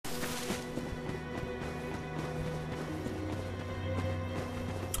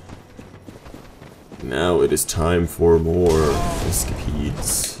Now it is time for more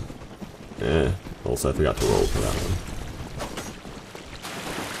escapades. Also I forgot to roll for that one.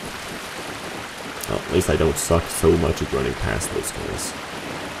 Well, at least I don't suck so much at running past those guys.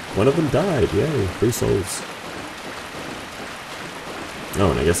 One of them died, yay, 3 souls. Oh,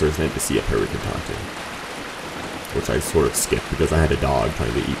 and I guess there's an NPC up here we can talk to. Which I sort of skipped because I had a dog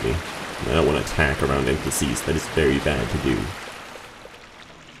trying to eat me. And I don't want to attack around NPCs, that is very bad to do.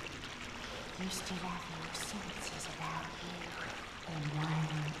 You still have your senses about you, then why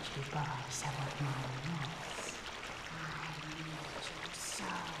don't you buy some of my nuts? I need your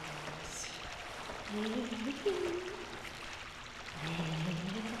souls.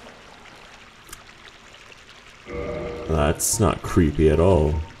 That's not creepy at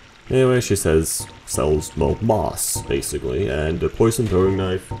all. Anyway, she says, sells, well, moss, basically, and a poison throwing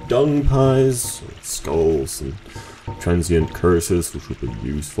knife, dung pies, skulls, and transient curses, which will be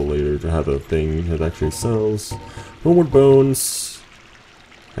useful later to have a thing that actually sells. Homeward bones,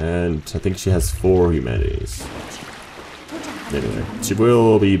 and I think she has 4 humanities. Anyway, she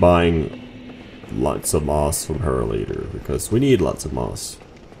will be buying lots of moss from her later, because we need lots of moss.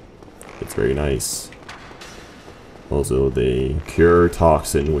 It's very nice. Also, they cure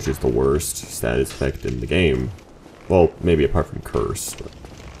toxin, which is the worst status effect in the game. Well, maybe apart from curse. But...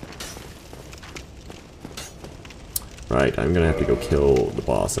 Right, I'm gonna have to go kill the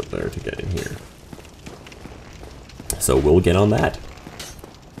boss up there to get in here. So we'll get on that.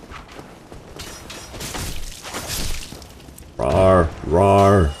 Rawr,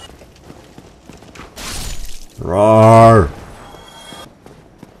 rawr. Rawr.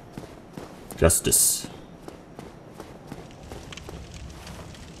 Justice.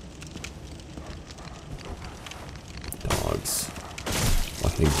 Dogs.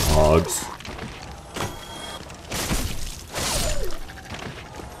 Fucking dogs.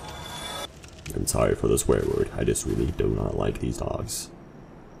 I'm sorry for the swear word. I just really do not like these dogs.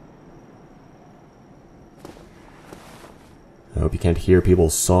 I hope you can't hear people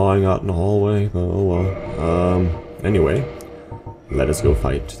sawing out in the hallway, but oh well. Anyway, let us go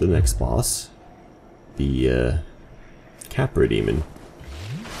fight the next boss. The, Capra Demon.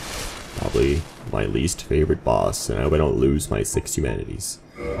 Probably my least favorite boss, and I hope I don't lose my 6 humanities.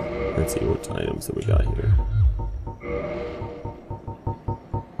 Let's see what items that we got here.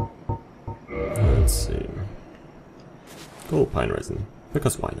 Let's see. Gold pine resin,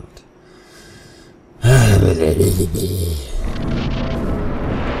 because why not?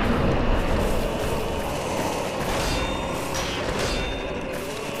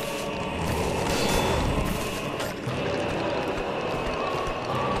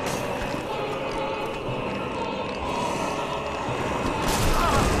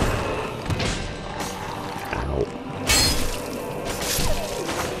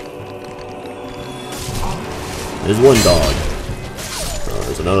 There's one dog. Oh,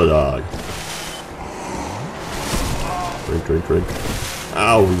 there's another dog. Drink, drink, drink.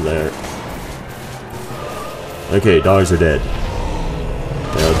 Ow, he's there. Okay, dogs are dead.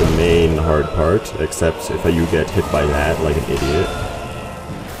 They're the main hard part, except if you get hit by that like an idiot.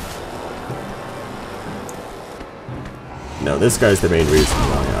 No, this guy's the main reason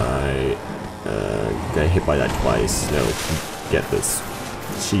why I got hit by that twice. No, get this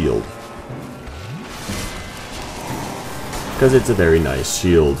shield. Because it's a very nice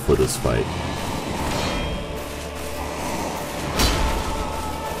shield for this fight.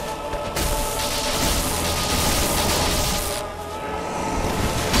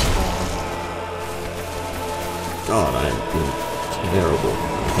 God, I am being terrible.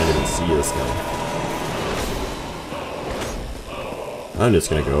 I can't even see this guy. I'm just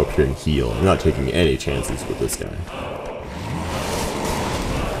gonna go up here and heal. I'm not taking any chances with this guy.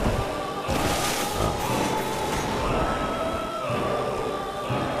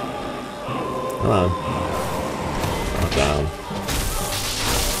 Come on. Drop down.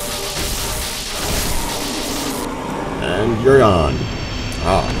 And you're on.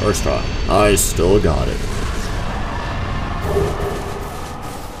 Ah, first try. I still got it.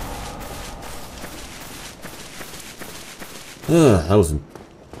 That wasn't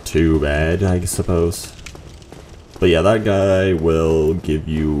too bad, I suppose. But yeah, that guy will give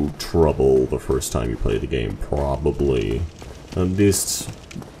you trouble the first time you play the game, probably. At least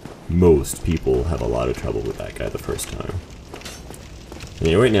most people have a lot of trouble with that guy the first time.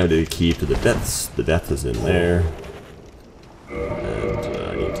 Anyway, right now to keep to the depths. The depth is in there. And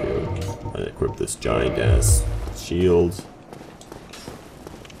I need to equip this giant ass shield.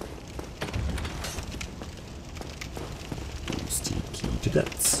 Use T key to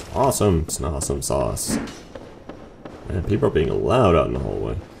depths. Awesome! It's an awesome sauce. And people are being loud out in the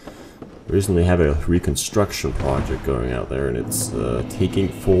hallway. recently have a reconstruction project going out there, and it's taking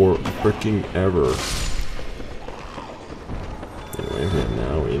for freaking ever. Anyway, we're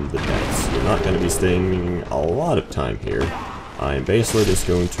now in the depths. We're not going to be staying a lot of time here. I'm basically just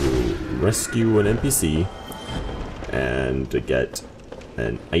going to rescue an NPC and get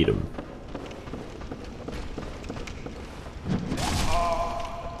an item.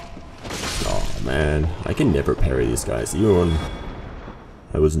 Oh man, I can never parry these guys. Even when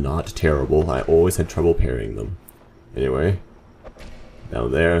I was not terrible, I always had trouble parrying them. Anyway,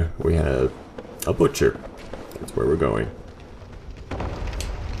 down there we have a butcher. That's where we're going.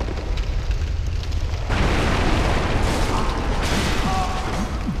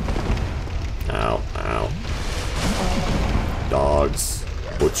 Ow, ow. Dogs,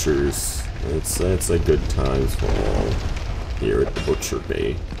 butchers. It's a good times for all here at the Butcher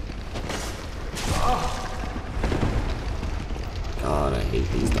Bay. God, I hate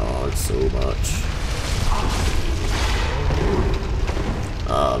these dogs so much.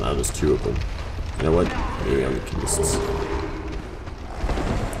 Oh, now there's two of them. You know what? Maybe I'm just...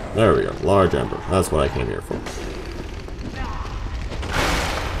 There we go. Large Ember. That's what I came here for.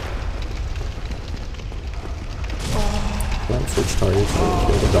 Well, switch targets. I'll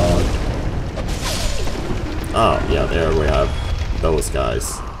kill the dog. Oh, yeah, there we have those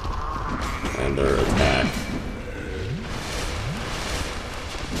guys. And their attack.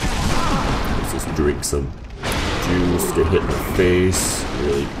 Let's just drink some juice, get hit in the face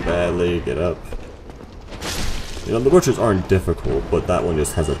really badly, get up. You know, the butchers aren't difficult, but that one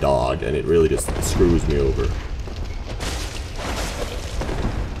just has a dog, and it really just screws me over.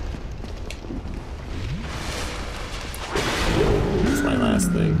 That's my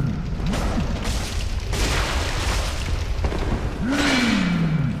last thing.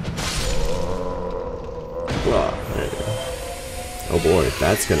 Wow, there you go. Oh boy,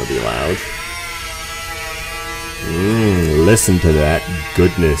 that's gonna be loud. Listen to that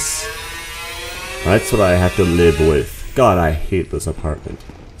goodness. That's what I have to live with. God, I hate this apartment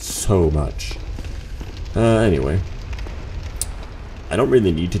so much. Anyway. I don't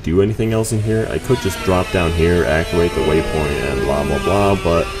really need to do anything else in here. I could just drop down here, activate the waypoint, and blah blah blah,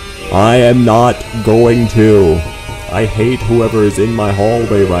 but I am not going to. I hate whoever is in my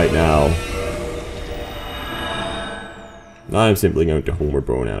hallway right now. I'm simply going to Homer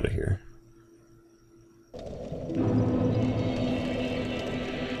Bone out of here.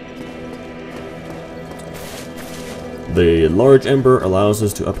 The large ember allows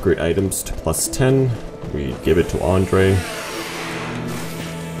us to upgrade items to +10. We give it to Andre.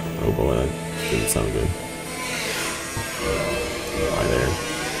 Oh boy, that didn't sound good. Hi there.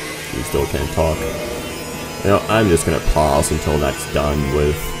 You still can't talk. You know, I'm just gonna pause until that's done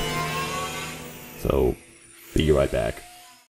with. So, be right back.